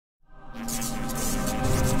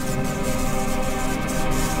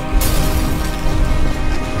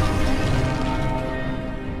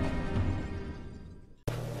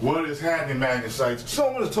is happening, Magnus? So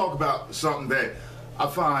I'm going to talk about something that I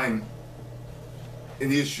find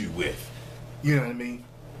an issue with. You know what I mean?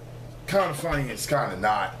 Kind of funny, it's kind of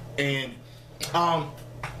not. And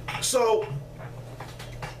so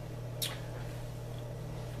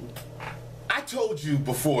I told you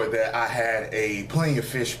before that I had a Plenty of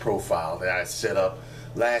Fish profile that I set up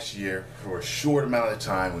last year for a short amount of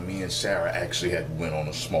time when me and Sarah actually had went on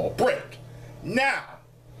a small break. Now,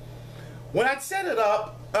 when I set it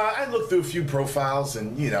up, I looked through a few profiles,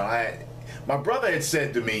 and you know, my brother had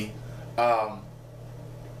said to me,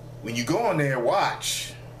 when you go on there,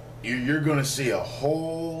 watch, you're gonna see a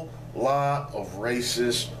whole lot of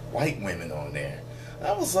racist white women on there.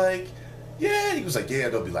 I was like, yeah. He was like, yeah,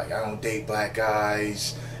 they'll be like, I don't date black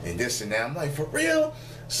guys and this and that. I'm like, for real?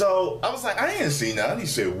 So I was like, I ain't seen none. He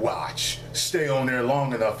said, watch, stay on there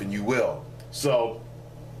long enough and you will. So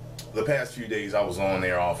the past few days I was on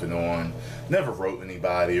there off and on, never wrote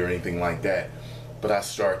anybody or anything like that, but I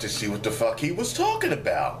started to see what the fuck he was talking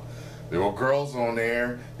about. There were girls on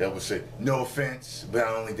there that would say, no offense, but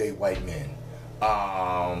I only date white men.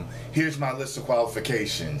 Here's my list of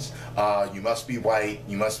qualifications. You must be white,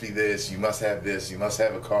 you must be this, you must have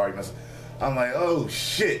a car, you must... I'm like, oh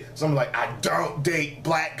shit. So I'm like, I don't date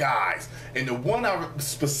black guys. And the one I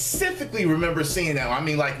specifically remember seeing that, I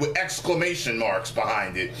mean like with exclamation marks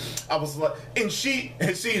behind it, I was like, and see,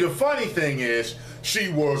 the funny thing is, she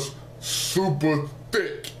was super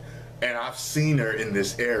thick. And I've seen her in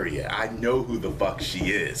this area. I know who the fuck she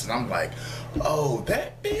is. And I'm like, oh,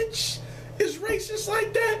 that bitch is racist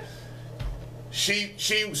like that? She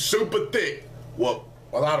super thick. Well,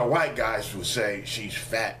 a lot of white guys would say she's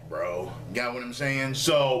fat, bro. You got what I'm saying?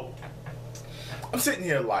 So I'm sitting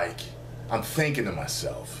here like, I'm thinking to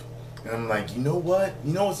myself, and I'm like, you know what?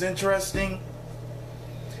 You know what's interesting?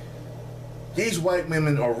 These white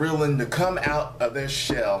women are willing to come out of their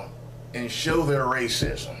shell and show their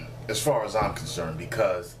racism, as far as I'm concerned,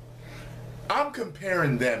 because I'm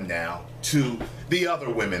comparing them now to the other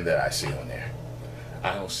women that I see on there.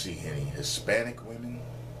 I don't see any Hispanic women,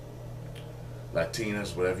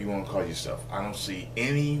 Latinas, whatever you want to call yourself. I don't see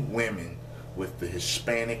any women with the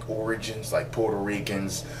Hispanic origins, like Puerto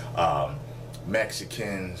Ricans,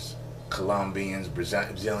 Mexicans, Colombians,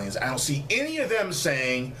 Brazilians. I don't see any of them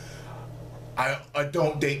saying, I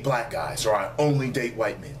don't date black guys, or I only date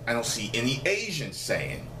white men. I don't see any Asians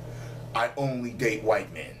saying, I only date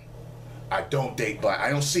white men. I don't date black. I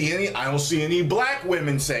don't see any black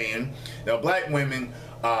women saying, now black women,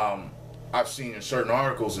 I've seen in certain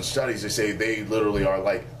articles and studies, they say they literally are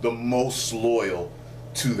like the most loyal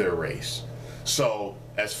to their race. So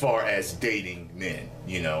as far as dating men,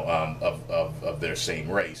 you know, of their same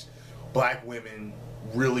race, black women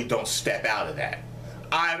really don't step out of that.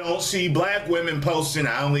 I don't see black women posting,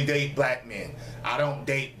 I only date black men. I don't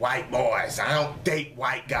date white boys. I don't date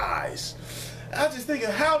white guys. I was just thinking,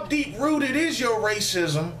 how deep rooted is your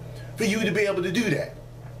racism for you to be able to do that?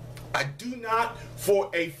 I do not for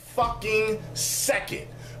a fucking second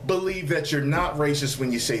believe that you're not racist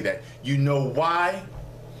when you say that. You know why?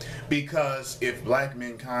 Because if black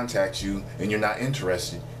men contact you and you're not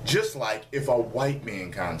interested, just like if a white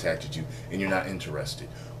man contacted you and you're not interested,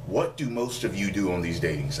 what do most of you do on these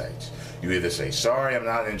dating sites? You either say, sorry, I'm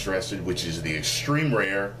not interested, which is the extreme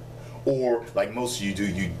rare, or like most of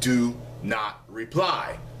you do not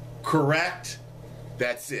reply. Correct?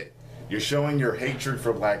 That's it. You're showing your hatred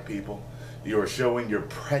for black people. You're showing your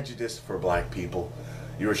prejudice for black people.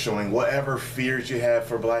 You're showing whatever fears you have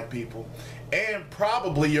for black people. And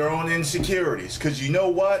probably your own insecurities. Because you know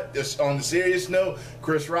what? On the serious note,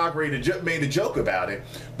 Chris Rock made a joke about it.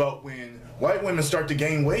 But when white women start to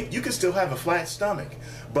gain weight, you can still have a flat stomach.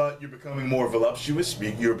 But you're becoming more voluptuous.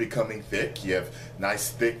 You're becoming thick. You have nice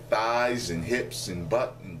thick thighs and hips and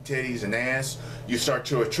butt and titties and ass. You start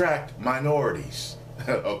to attract minorities.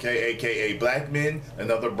 Okay, aka black men and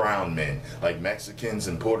other brown men, like Mexicans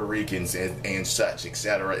and Puerto Ricans and such,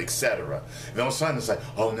 etc., etc. And all of a sudden it's like,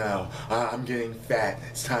 oh no, I'm getting fat,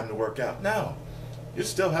 it's time to work out. No, you're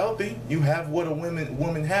still healthy. You have what a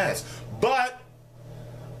woman has. But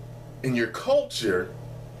in your culture,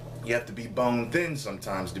 you have to be bone thin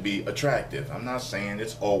sometimes to be attractive. I'm not saying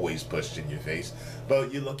it's always pushed in your face,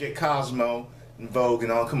 but you look at Cosmo, Vogue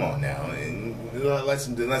and all, come on now, and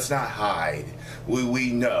let's not hide.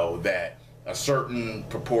 We know that a certain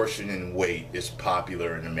proportion in weight is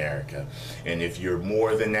popular in America, and if you're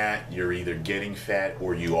more than that, you're either getting fat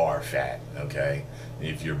or you are fat, okay?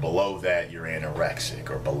 If you're below that, you're anorexic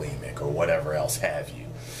or bulimic or whatever else have you.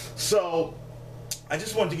 So I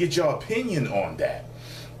just wanted to get your opinion on that.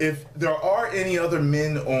 If there are any other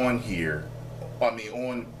men on here, I mean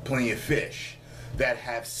on Plenty of Fish, that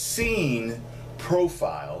have seen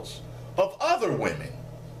profiles of other women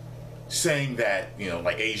saying that, you know,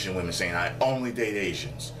 like Asian women saying, I only date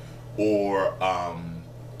Asians. Or,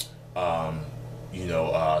 you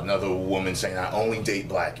know, another woman saying, I only date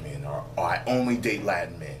black men, or I only date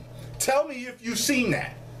Latin men. Tell me if you've seen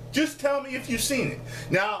that. Just tell me if you've seen it.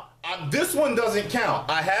 Now, this one doesn't count.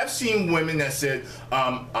 I have seen women that said,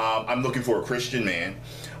 I'm looking for a Christian man.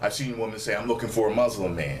 I've seen women say, I'm looking for a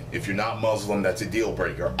Muslim man. If you're not Muslim, that's a deal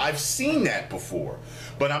breaker. I've seen that before.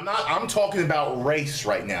 But I'm talking about race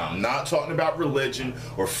right now. I'm not talking about religion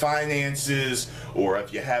or finances or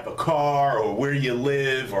if you have a car or where you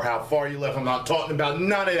live or how far you live. I'm not talking about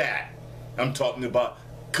none of that. I'm talking about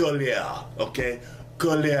color, okay?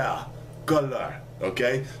 Color.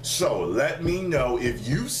 Okay, so let me know if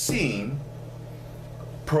you've seen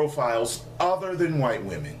profiles other than white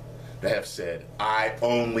women that have said, I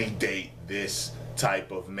only date this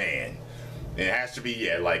type of man. And it has to be,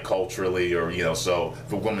 yeah, like culturally, or, you know, so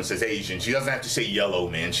if a woman says Asian, she doesn't have to say yellow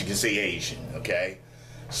man, she can say Asian, okay?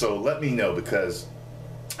 So let me know, because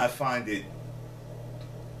I find it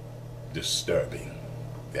disturbing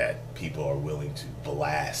that people are willing to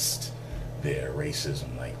blast their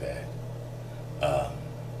racism like that.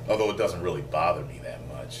 Although it doesn't really bother me that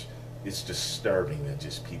much, it's disturbing that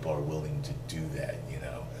just people are willing to do that, you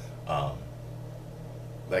know.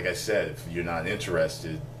 Like I said, if you're not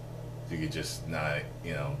interested, you could just not,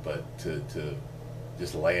 you know, but to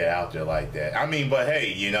just lay it out there like that. I mean, but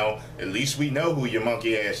hey, you know, at least we know who your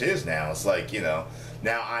monkey ass is now. It's like, you know,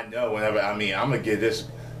 now I know whenever, I mean, I'm going to give this,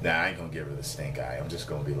 nah, I ain't going to give her the stink eye. I'm just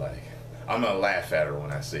going to be like, I'm going to laugh at her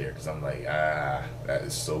when I see her, because I'm like, that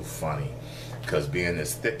is so funny. Because being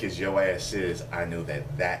as thick as your ass is, I know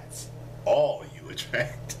that that's all you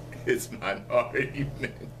attract is minority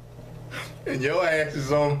men. And your ass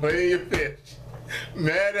is on plenty of fish.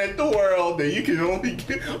 Mad at the world that you can only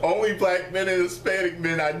get black men and Hispanic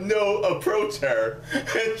men I know approach her.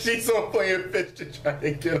 And she's on plenty of fish to try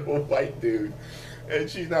to get a white dude. And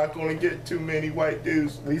she's not going to get too many white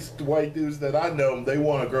dudes. At least the white dudes that I know, they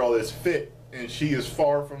want a girl that's fit. And she is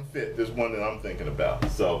far from fit, this one that I'm thinking about.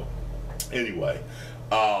 So, anyway,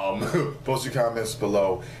 post your comments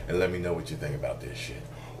below and let me know what you think about this shit.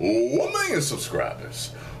 1 million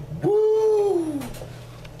subscribers. Woo!